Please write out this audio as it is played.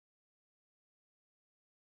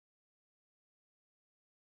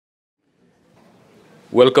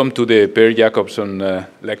Welcome to the Per Jacobsson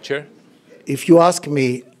lecture. If you ask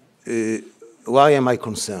me, why am I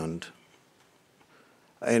concerned?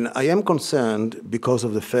 And I am concerned because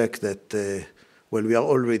of the fact that, well, we are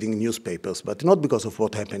all reading newspapers, but not because of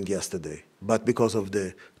what happened yesterday, but because of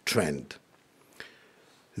the trend.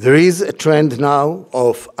 There is a trend now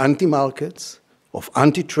of anti-markets, of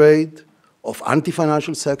anti-trade, of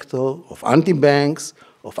anti-financial sector, of anti-banks,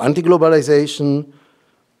 of anti-globalization,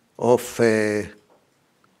 of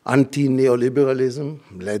anti-neoliberalism,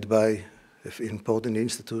 led by an important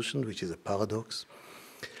institution, which is a paradox,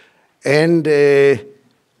 and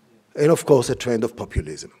of course, a trend of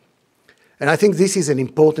populism. And I think this is an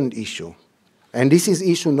important issue. And this is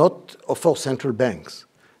issue not for central banks.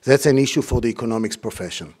 That's an issue for the economics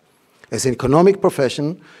profession. As an economic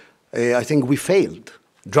profession, I think we failed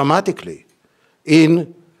dramatically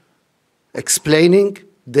in explaining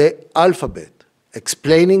the alphabet,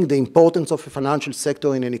 explaining the importance of a financial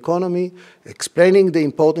sector in an economy, explaining the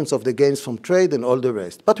importance of the gains from trade and all the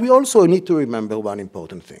rest. But we also need to remember one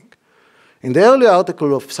important thing. In the early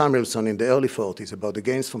article of Samuelson in the early 40s about the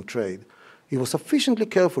gains from trade, he was sufficiently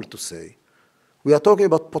careful to say, we are talking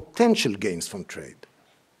about potential gains from trade.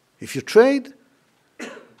 If you trade,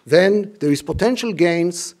 then there is potential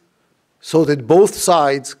gains so that both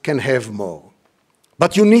sides can have more.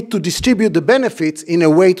 But you need to distribute the benefits in a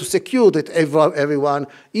way to secure that everyone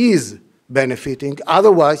is benefiting.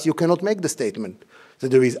 Otherwise, you cannot make the statement that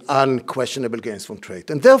there is unquestionable gains from trade.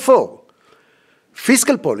 And therefore,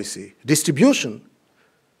 fiscal policy, distribution,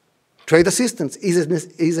 trade assistance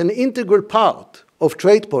is an integral part of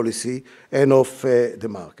trade policy and of the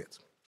markets.